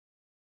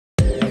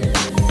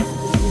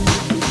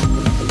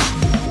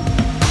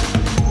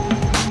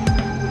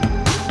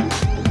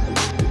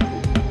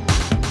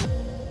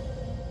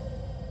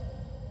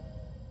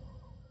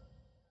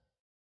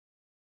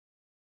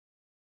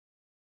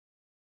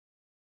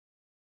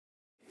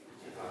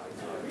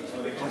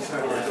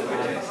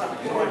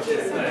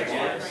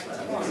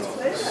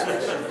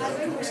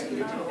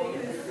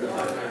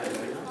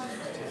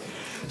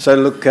So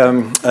look,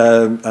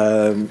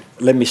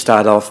 let me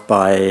start off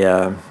by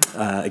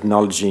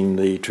acknowledging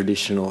the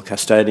traditional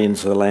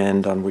custodians of the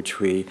land on which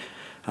we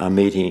are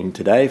meeting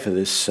today for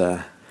this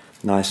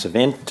nice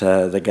event,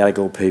 the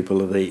Gadigal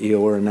people of the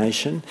Eora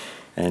Nation,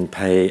 and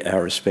pay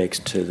our respects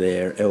to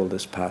their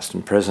elders past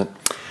and present.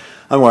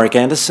 I'm Warwick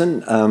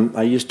Anderson.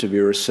 I used to be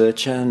a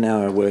researcher,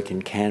 now I work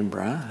in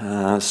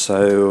Canberra,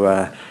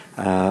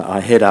 I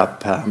head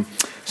up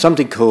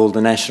something called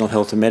the National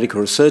Health and Medical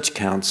Research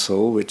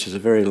Council, which is a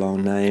very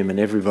long name, and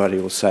everybody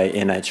will say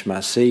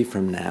NHMRC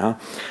from now.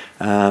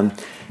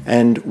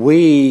 And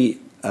we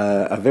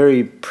are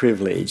very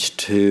privileged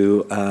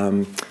to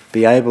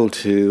be able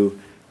to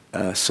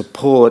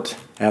support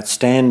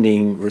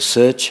outstanding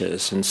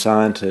researchers and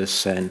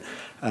scientists and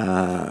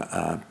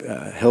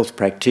health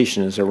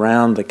practitioners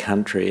around the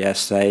country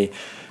as they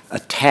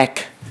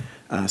attack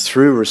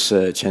through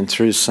research and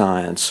through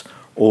science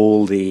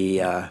all the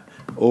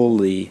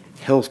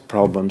health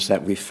problems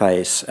that we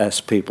face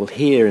as people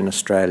here in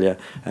Australia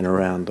and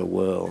around the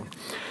world.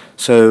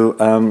 So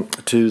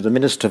to the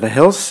Minister for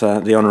Health,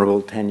 the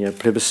Honourable Tanya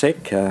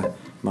Plibersek,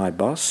 my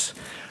boss,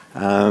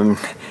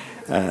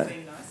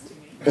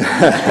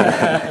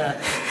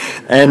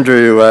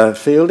 Andrew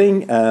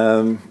Fielding,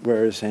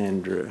 where is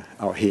Andrew?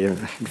 Oh, here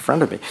in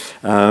front of me.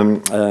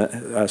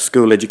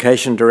 School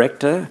Education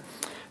Director,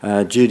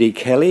 Judy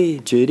Kelly.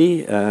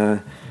 Judy,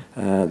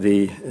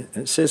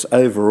 it says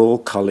overall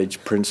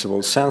college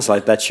principal. Sounds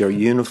like that's your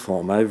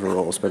uniform,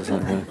 overalls, but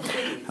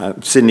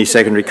Sydney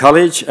Secondary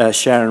College.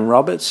 Sharon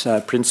Roberts,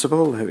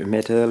 principal, who we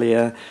met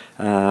earlier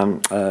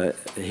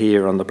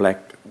here on the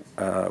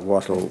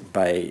Blackwattle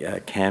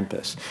Bay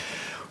campus.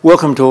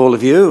 Welcome to all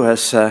of you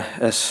as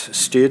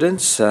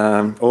students.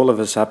 All of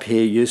us up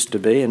here used to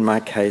be, in my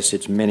case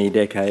it's many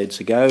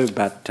decades ago,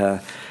 but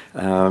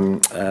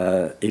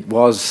it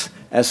was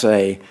as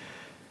a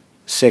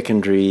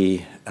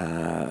secondary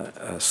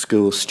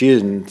school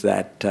student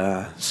that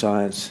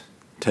science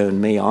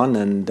turned me on,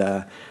 and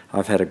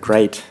I've had a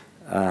great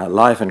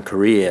life and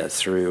career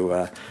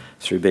through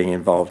being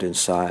involved in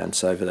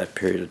science over that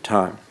period of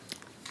time.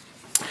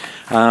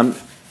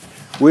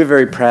 We're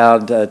very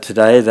proud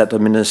today that the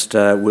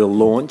Minister will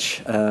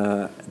launch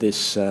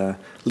this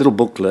little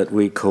booklet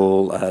we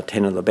call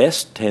 10 of the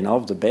Best, 10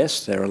 of the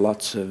Best. There are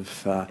lots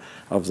of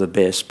the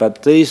best,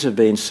 but these have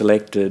been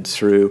selected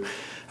through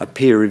a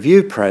peer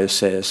review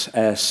process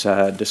as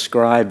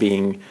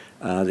describing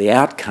the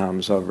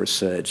outcomes of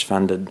research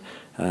funded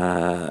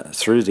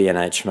through the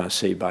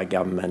NHMRC by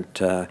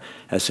government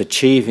as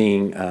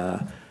achieving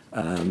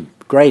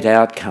great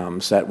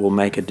outcomes that will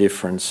make a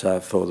difference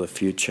for the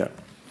future.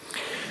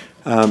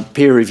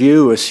 Peer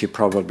review, as you've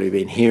probably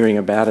been hearing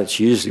about, it's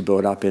usually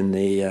brought up in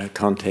the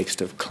context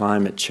of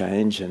climate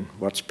change and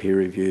what's peer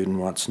reviewed and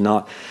what's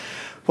not.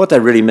 What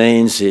that really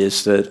means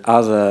is that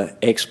other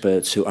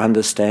experts who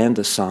understand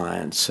the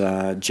science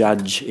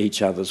judge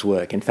each other's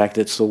work. In fact,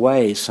 it's the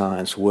way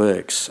science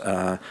works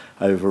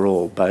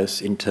overall,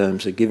 both in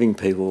terms of giving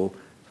people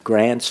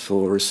grants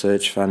for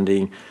research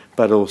funding,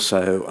 but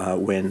also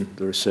when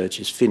the research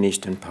is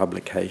finished and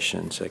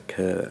publications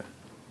occur.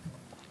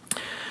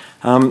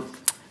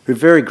 We're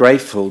very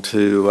grateful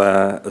to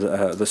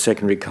the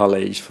Secondary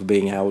College for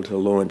being able to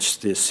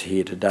launch this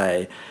here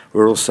today.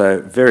 We're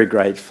also very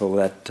grateful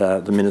that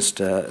the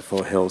Minister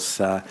for Health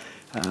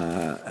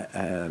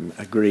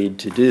agreed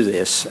to do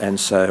this, and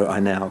so I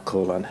now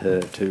call on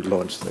her to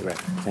launch the grant.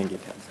 Thank you,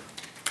 Catherine.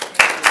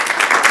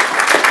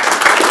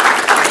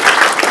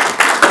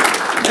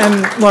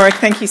 Warwick,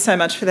 thank you so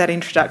much for that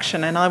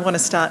introduction, and I want to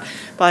start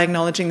by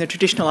acknowledging the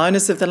traditional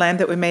owners of the land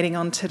that we're meeting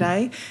on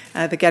today,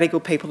 the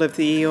Gadigal people of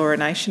the Eora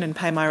Nation, and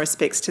pay my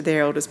respects to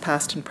their elders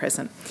past and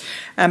present.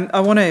 I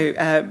want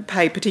to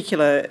pay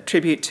particular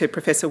tribute to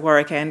Professor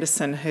Warwick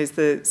Anderson, who's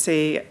the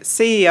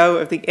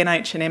CEO of the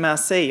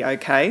NHMRC,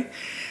 okay?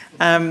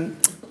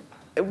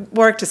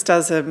 Warwick just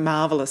does a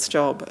marvellous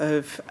job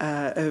of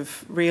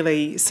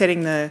really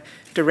setting the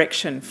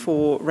direction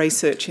for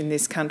research in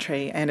this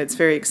country, and it's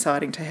very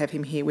exciting to have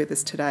him here with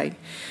us today.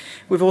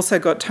 We've also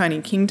got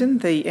Tony Kingdon,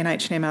 the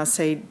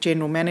NHMRC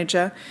General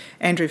Manager,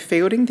 Andrew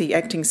Fielding, the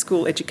Acting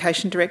School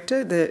Education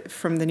Director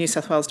from the New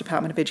South Wales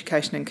Department of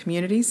Education and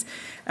Communities,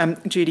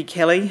 Judy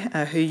Kelly,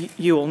 who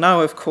you all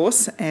know, of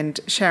course, and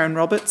Sharon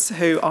Roberts,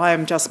 who I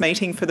am just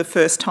meeting for the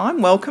first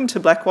time. Welcome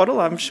to Blackwattle.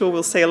 I'm sure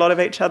we'll see a lot of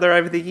each other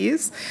over the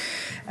years.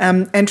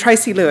 And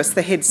Tracy Lewis,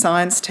 the Head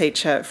Science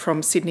Teacher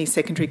from Sydney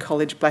Secondary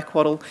College,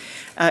 Blackwattle.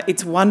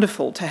 It's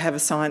wonderful to have a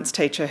science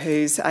teacher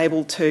who's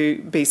able to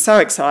be so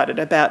excited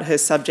about her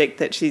subject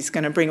that she's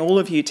going to bring all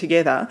of you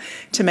together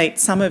to meet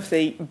some of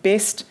the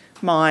best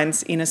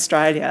minds in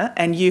Australia,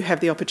 and you have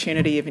the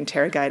opportunity of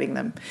interrogating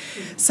them.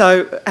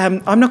 So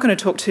I'm not going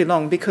to talk too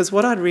long, because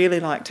what I'd really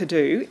like to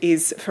do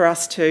is for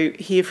us to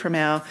hear from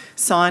our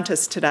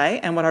scientists today,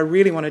 and what I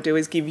really want to do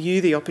is give you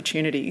the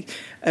opportunity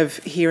of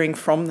hearing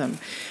from them.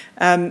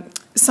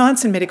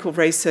 Science and medical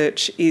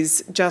research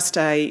is just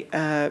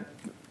a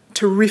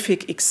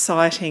terrific,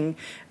 exciting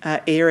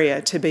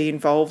area to be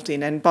involved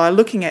in. And by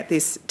looking at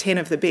this 10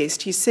 of the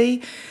best, you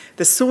see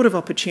the sort of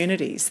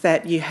opportunities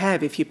that you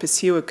have if you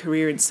pursue a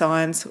career in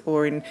science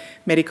or in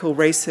medical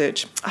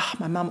research. Oh,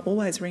 my mum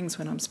always rings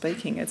when I'm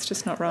speaking. It's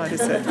just not right,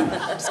 is it? I'm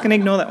just going to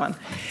ignore that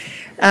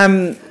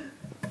one.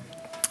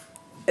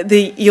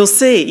 You'll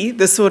see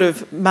the sort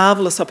of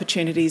marvellous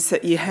opportunities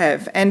that you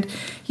have. And,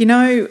 you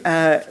know,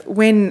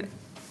 when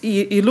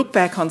you look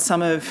back on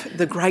some of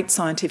the great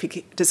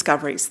scientific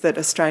discoveries that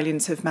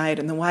Australians have made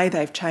and the way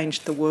they've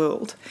changed the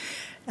world,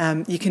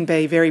 you can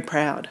be very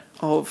proud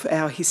of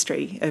our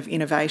history of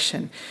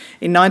innovation.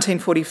 In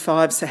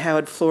 1945, Sir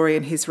Howard Florey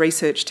and his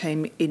research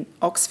team in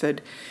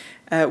Oxford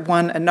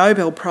won a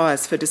Nobel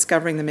Prize for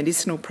discovering the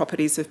medicinal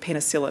properties of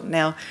penicillin.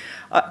 Now,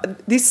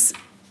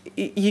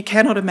 you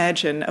cannot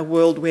imagine a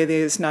world where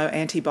there's no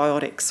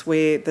antibiotics,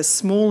 where the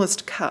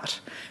smallest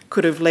cut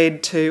could have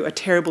led to a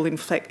terrible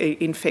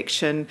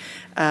infection,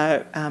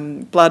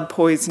 blood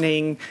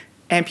poisoning,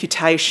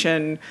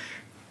 amputation,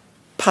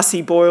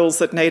 pussy boils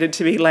that needed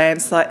to be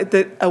landslide.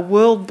 A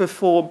world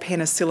before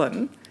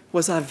penicillin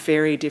was a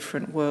very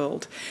different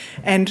world.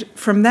 And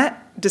from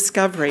that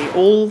discovery,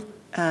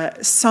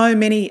 so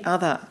many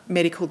other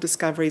medical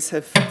discoveries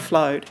have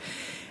flowed.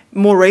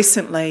 More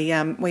recently,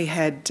 we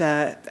had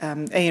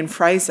Ian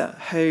Fraser,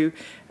 who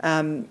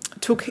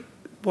took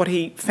what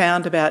he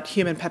found about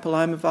human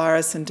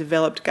papillomavirus and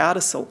developed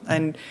Gardasil.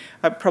 And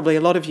probably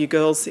a lot of you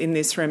girls in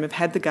this room have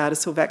had the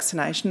Gardasil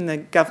vaccination. The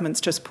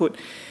government's just put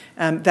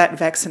that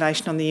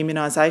vaccination on the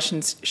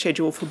immunisation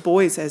schedule for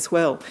boys as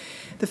well.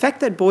 The fact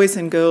that boys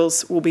and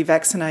girls will be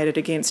vaccinated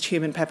against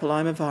human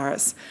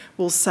papillomavirus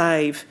will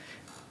save,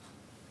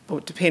 or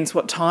it depends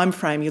what time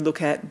frame you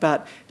look at,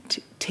 but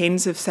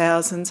tens of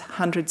thousands,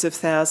 hundreds of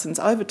thousands,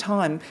 over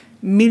time,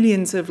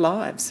 millions of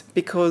lives,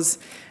 because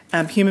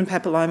human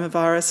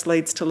papillomavirus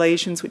leads to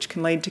lesions which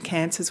can lead to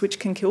cancers which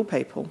can kill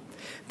people.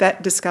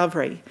 That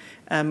discovery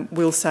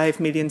will save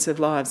millions of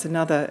lives,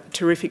 another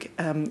terrific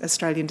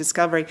Australian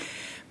discovery.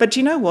 But do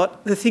you know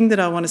what? The thing that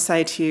I want to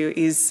say to you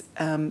is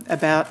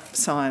about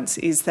science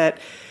is that,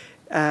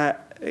 and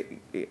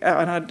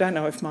I don't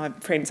know if my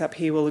friends up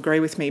here will agree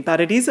with me, but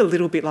it is a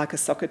little bit like a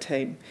soccer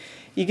team.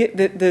 You get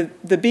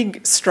the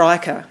big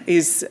striker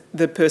is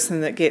the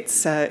person that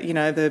gets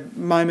the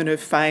moment of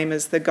fame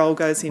as the goal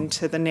goes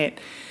into the net,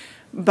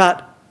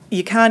 but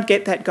you can't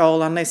get that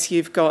goal unless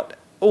you've got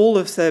all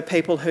of the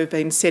people who've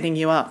been setting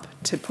you up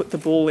to put the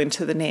ball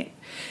into the net.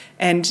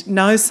 And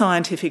no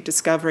scientific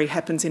discovery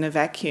happens in a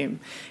vacuum.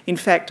 In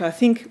fact, I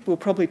think we'll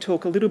probably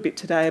talk a little bit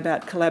today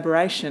about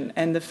collaboration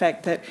and the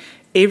fact that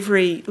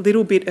every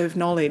little bit of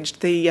knowledge,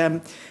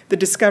 the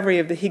discovery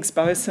of the Higgs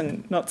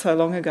boson not so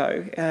long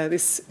ago,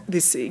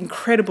 this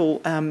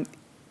incredible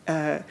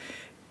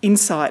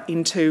insight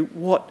into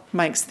what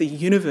makes the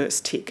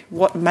universe tick,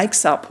 what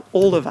makes up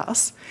all of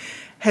us,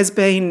 has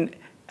been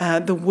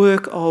the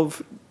work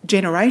of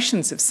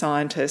generations of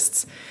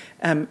scientists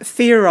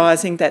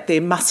theorising that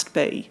there must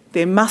be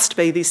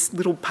this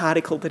little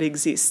particle that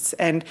exists,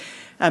 and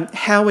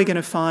how we're going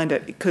to find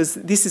it, because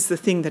this is the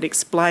thing that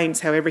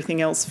explains how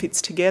everything else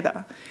fits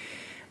together.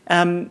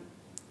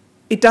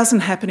 It doesn't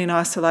happen in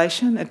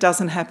isolation. It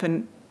doesn't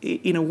happen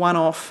in a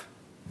one-off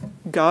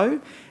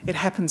go. It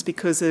happens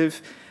because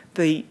of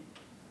the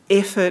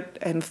effort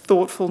and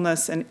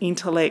thoughtfulness and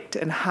intellect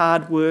and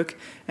hard work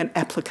and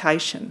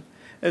application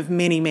of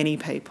many, many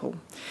people.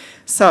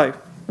 So,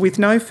 with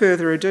no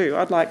further ado,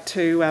 I'd like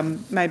to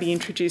maybe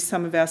introduce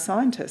some of our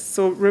scientists.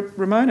 So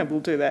Ramona will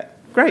do that.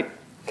 Great.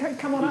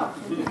 Come on up.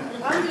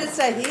 I'm going to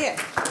stay here.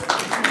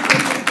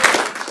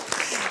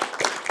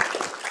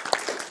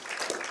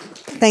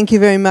 Thank you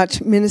very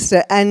much,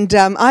 Minister. And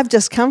I've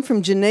just come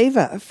from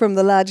Geneva, from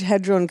the Large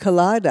Hadron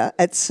Collider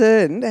at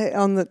CERN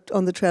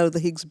on the trail of the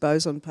Higgs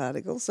boson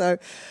particle. So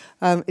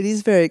it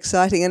is very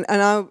exciting.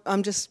 And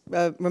I'm just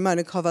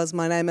Ramona Koval's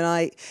my name, and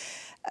I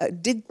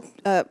did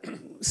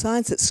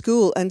science at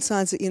school and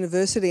science at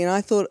university, and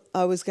I thought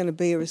I was going to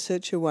be a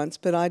researcher once,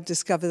 but I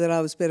discovered that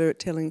I was better at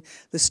telling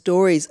the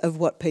stories of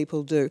what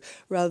people do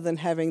rather than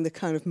having the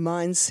kind of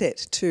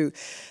mindset to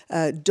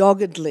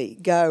doggedly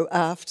go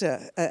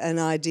after an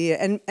idea.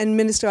 And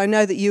Minister, I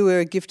know that you were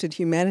a gifted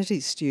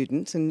humanities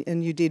student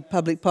and you did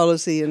public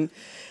policy, and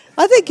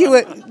I think you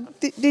were,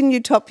 didn't you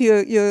top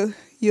your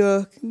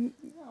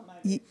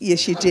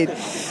yes, you did.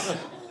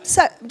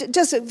 So,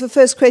 just the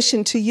first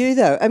question to you,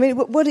 though. I mean,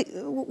 what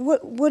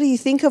do you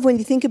think of when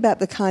you think about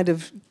the kind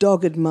of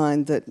dogged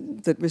mind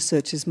that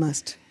researchers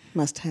must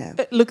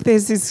have? Look,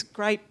 there's this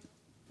great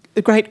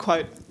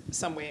quote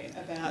somewhere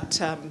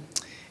about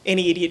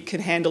any idiot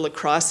can handle a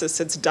crisis.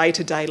 It's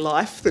day-to-day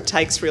life that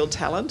takes real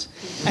talent,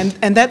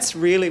 and that's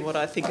really what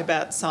I think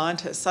about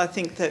scientists. I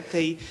think that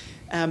the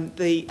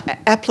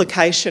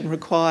application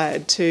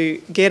required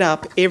to get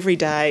up every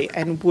day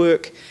and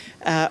work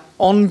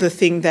on the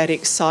thing that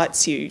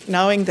excites you,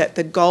 knowing that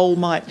the goal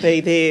might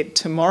be there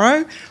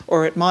tomorrow,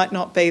 or it might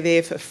not be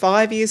there for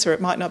 5 years, or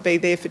it might not be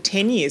there for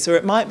 10 years, or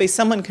it might be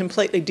someone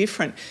completely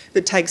different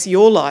that takes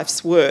your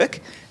life's work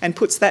and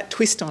puts that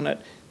twist on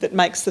it. that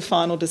makes the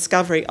final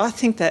discovery. I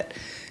think that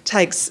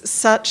takes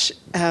such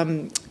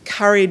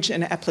courage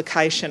and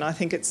application. I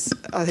think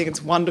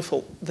it's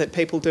wonderful that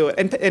people do it,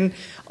 and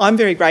I'm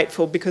very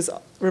grateful because,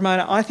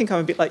 Ramona, I think I'm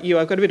a bit like you.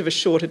 I've got a bit of a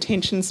short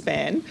attention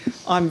span.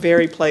 I'm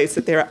very pleased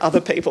that there are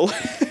other people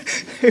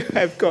who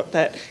have got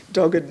that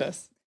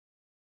doggedness.